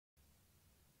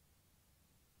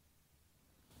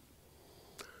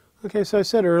Okay, so I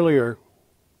said earlier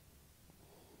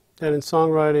that in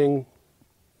songwriting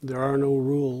there are no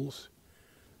rules.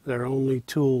 There are only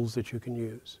tools that you can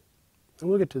use. And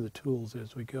we'll get to the tools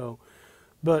as we go.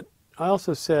 But I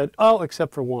also said, oh,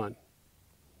 except for one.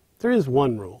 There is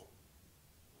one rule.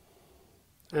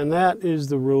 And that is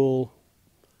the rule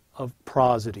of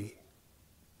prosody.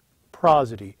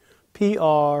 Prosody.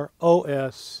 P-R-O-S-O-D-Y.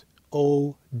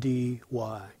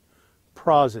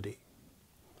 Prosody.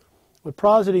 What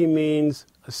prosody means,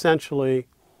 essentially,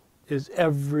 is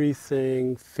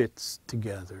everything fits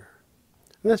together.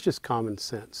 And that's just common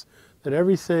sense, that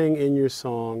everything in your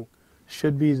song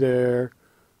should be there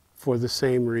for the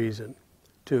same reason,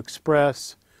 to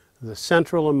express the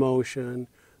central emotion,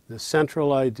 the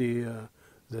central idea,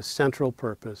 the central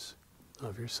purpose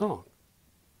of your song.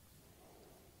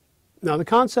 Now, the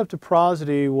concept of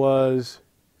prosody was,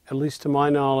 at least to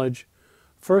my knowledge,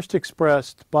 first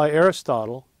expressed by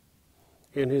Aristotle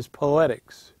in his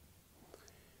Poetics,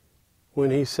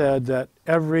 when he said that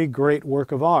every great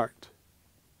work of art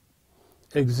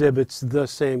exhibits the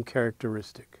same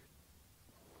characteristic.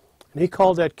 And he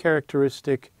called that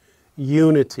characteristic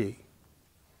unity.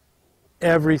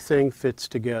 Everything fits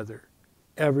together.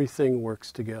 Everything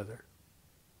works together.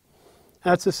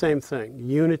 That's the same thing.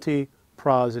 Unity,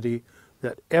 prosody,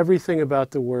 that everything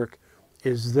about the work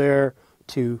is there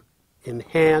to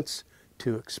enhance,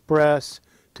 to express,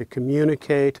 to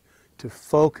communicate, to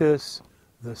focus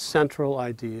the central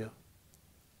idea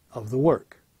of the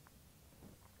work.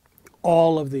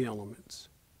 All of the elements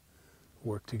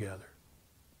work together.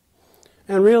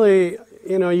 And really,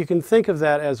 you know, you can think of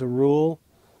that as a rule.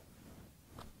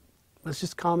 It's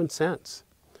just common sense.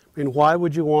 I mean, why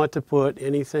would you want to put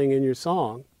anything in your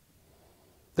song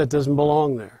that doesn't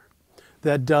belong there,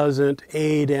 that doesn't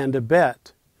aid and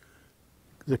abet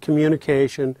the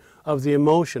communication of the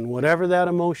emotion, whatever that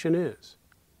emotion is,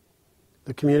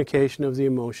 the communication of the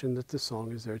emotion that the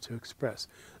song is there to express,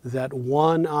 that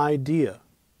one idea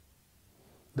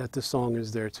that the song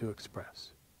is there to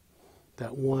express,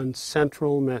 that one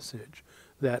central message,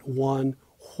 that one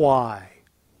why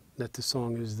that the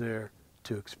song is there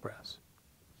to express.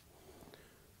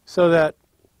 So that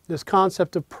this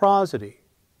concept of prosody,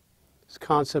 this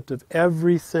concept of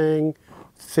everything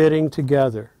fitting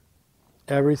together,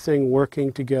 everything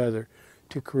working together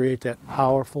to create that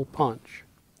powerful punch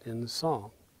in the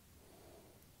song,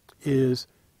 is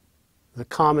the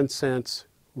common sense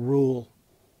rule,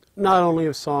 not only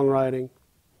of songwriting,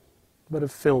 but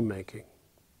of filmmaking,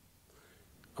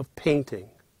 of painting,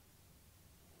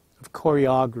 of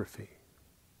choreography,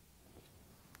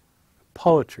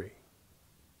 poetry,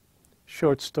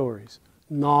 short stories,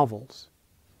 novels.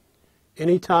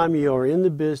 Anytime you are in the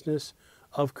business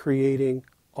of creating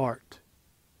art,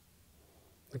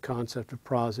 the concept of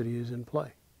prosody is in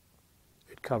play.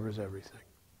 It covers everything.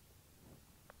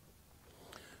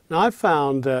 Now, I've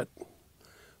found that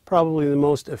probably the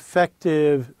most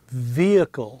effective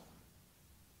vehicle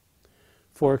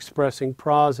for expressing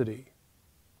prosody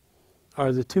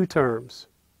are the two terms,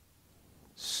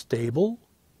 stable,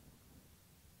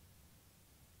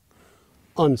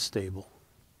 unstable.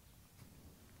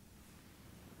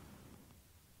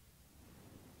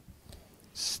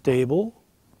 Stable,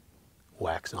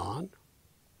 wax on.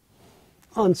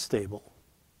 Unstable,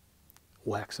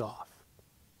 wax off.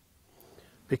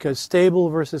 Because stable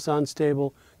versus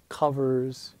unstable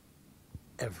covers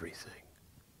everything.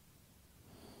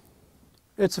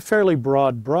 It's a fairly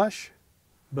broad brush,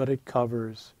 but it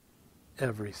covers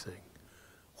everything.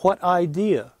 What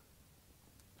idea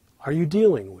are you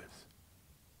dealing with?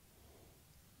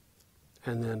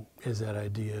 And then, is that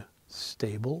idea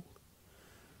stable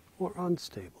or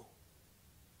unstable?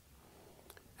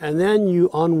 And then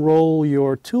you unroll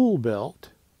your tool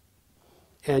belt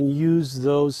and use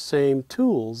those same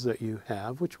tools that you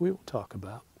have, which we will talk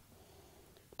about,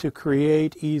 to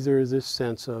create either this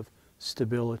sense of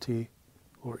stability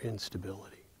or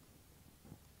instability.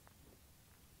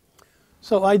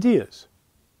 So ideas.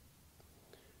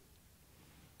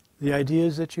 The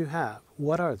ideas that you have,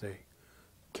 what are they?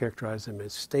 Characterize them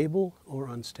as stable or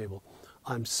unstable.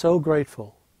 I'm so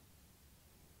grateful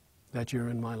that you're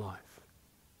in my life.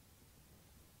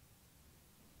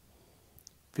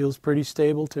 Feels pretty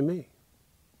stable to me.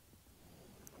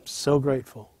 I'm so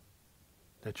grateful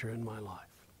that you're in my life.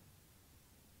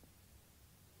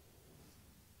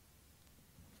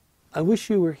 I wish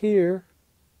you were here.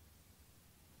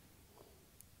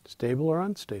 Stable or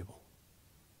unstable?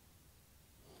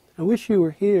 I wish you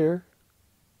were here.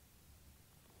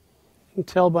 You can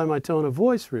tell by my tone of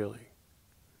voice, really,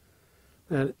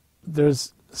 that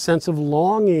there's a sense of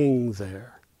longing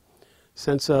there,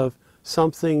 sense of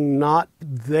something not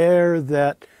there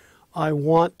that I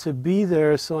want to be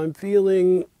there, so I'm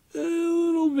feeling a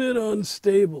little bit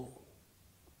unstable.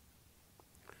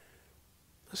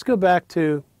 Let's go back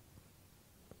to,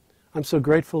 I'm so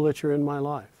grateful that you're in my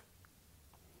life.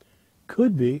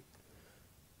 Could be,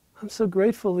 I'm so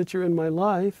grateful that you're in my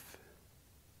life.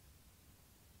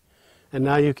 And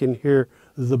now you can hear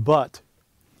the butt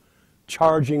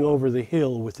charging over the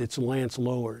hill with its lance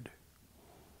lowered,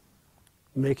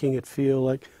 making it feel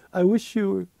like, I wish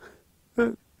you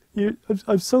were,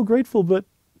 I'm so grateful, but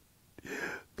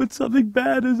something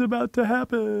bad is about to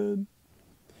happen.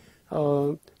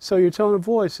 So your tone of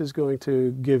voice is going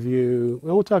to give you,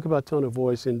 well, we'll talk about tone of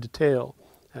voice in detail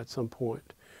at some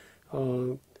point.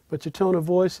 But your tone of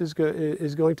voice is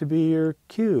going to be your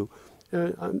cue.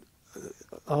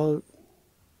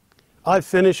 I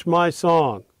finished my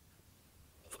song.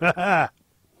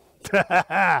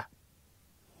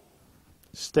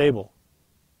 Stable.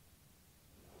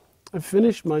 I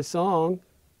finished my song.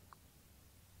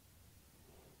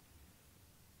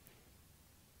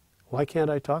 Why can't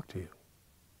I talk to you?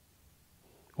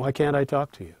 Why can't I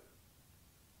talk to you?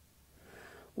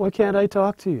 Why can't I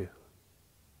talk to you?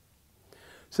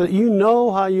 So that you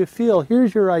know how you feel.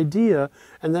 Here's your idea,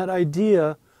 and that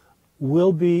idea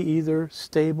will be either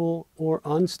stable or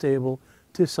unstable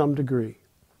to some degree.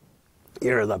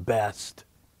 You're the best.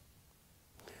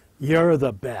 You're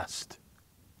the best.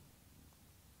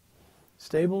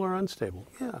 Stable or unstable?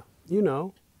 Yeah, you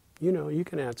know, you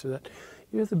can answer that.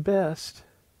 You're the best.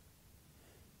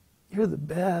 You're the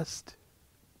best.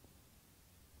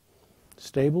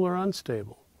 Stable or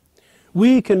unstable?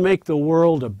 We can make the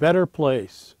world a better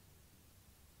place.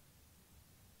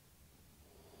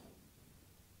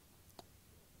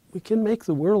 We can make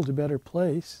the world a better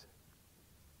place.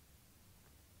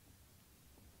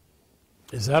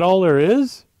 Is that all there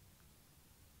is?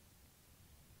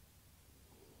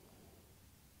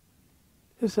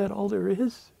 Is that all there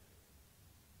is?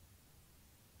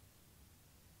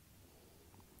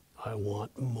 I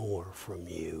want more from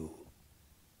you.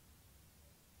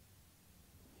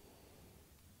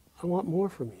 I want more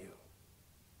from you.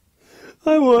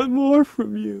 I want more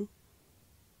from you.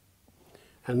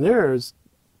 And there's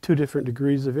two different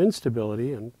degrees of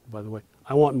instability. And by the way,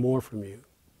 I want more from you.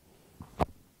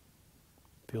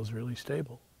 Feels really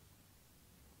stable.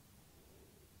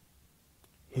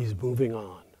 He's moving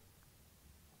on.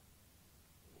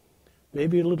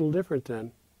 Maybe a little different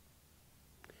then.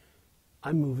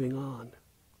 I'm moving on.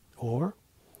 Or,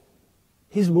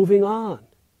 he's moving on.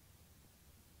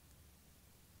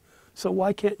 So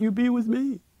why can't you be with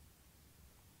me?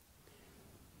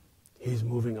 He's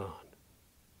moving on.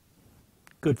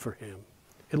 Good for him.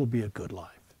 It'll be a good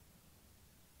life.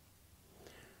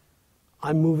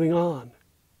 I'm moving on.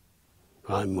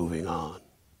 I'm moving on.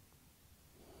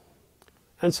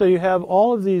 And so you have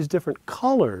all of these different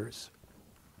colors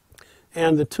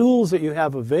and the tools that you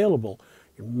have available,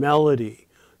 your melody,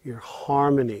 your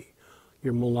harmony,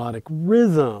 your melodic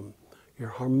rhythm, your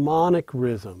harmonic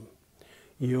rhythm,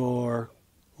 your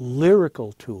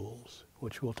lyrical tools,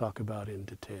 which we'll talk about in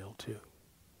detail too,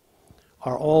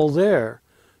 are all there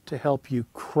to help you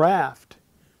craft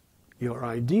your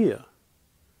idea.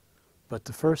 But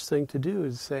the first thing to do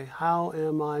is say, how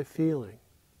am I feeling?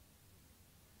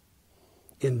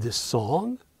 In this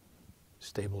song,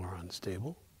 stable or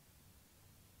unstable?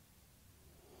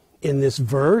 In this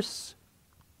verse,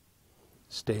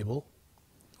 stable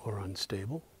or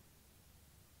unstable?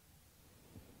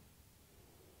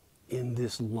 In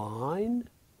this line,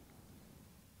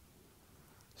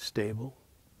 stable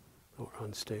or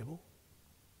unstable?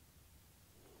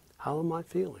 How am I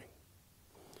feeling?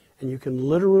 And you can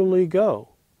literally go,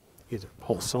 either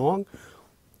whole song,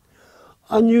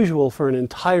 unusual for an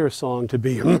entire song to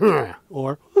be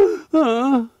or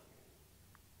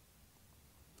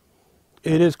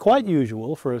it is quite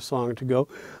usual for a song to go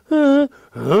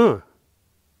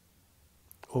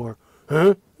or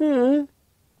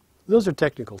those are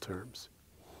technical terms.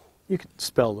 You can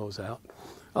spell those out.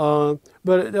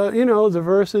 But the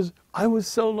verse is, I was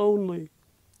so lonely,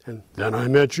 and then I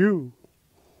met you,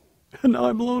 and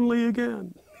I'm lonely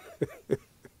again,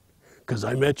 because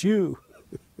I met you.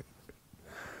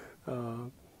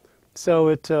 So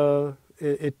it's a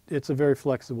very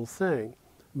flexible thing.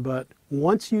 But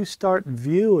once you start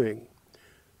viewing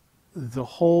the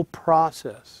whole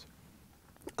process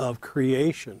of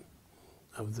creation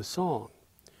of the song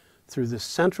through the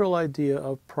central idea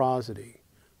of prosody,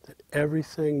 that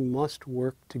everything must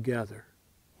work together,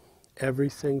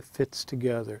 everything fits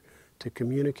together to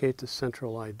communicate the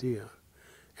central idea,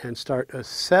 and start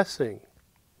assessing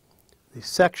the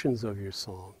sections of your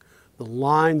song, the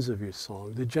lines of your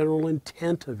song, the general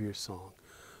intent of your song,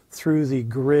 through the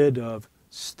grid of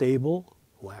stable,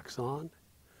 wax on,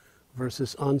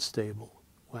 versus unstable,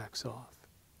 wax off.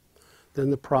 Then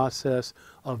the process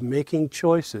of making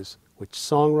choices, which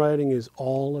songwriting is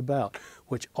all about,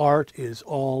 which art is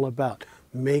all about,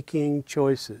 making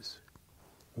choices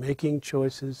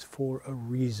for a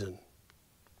reason.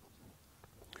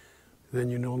 Then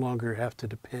you no longer have to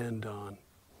depend on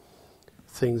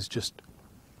things just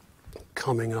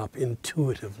coming up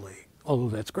intuitively, although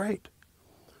that's great.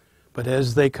 But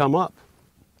as they come up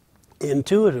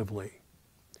intuitively,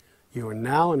 you are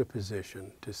now in a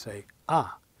position to say,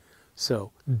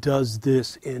 so does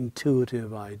this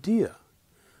intuitive idea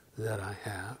that I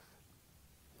have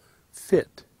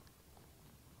fit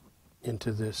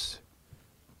into this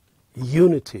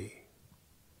unity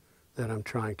that I'm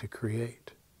trying to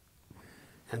create?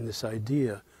 And this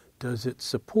idea, does it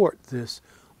support this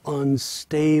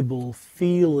unstable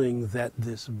feeling that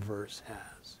this verse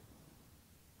has?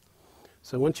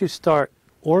 So once you start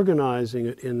organizing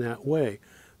it in that way,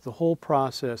 the whole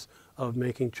process of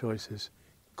making choices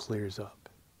clears up.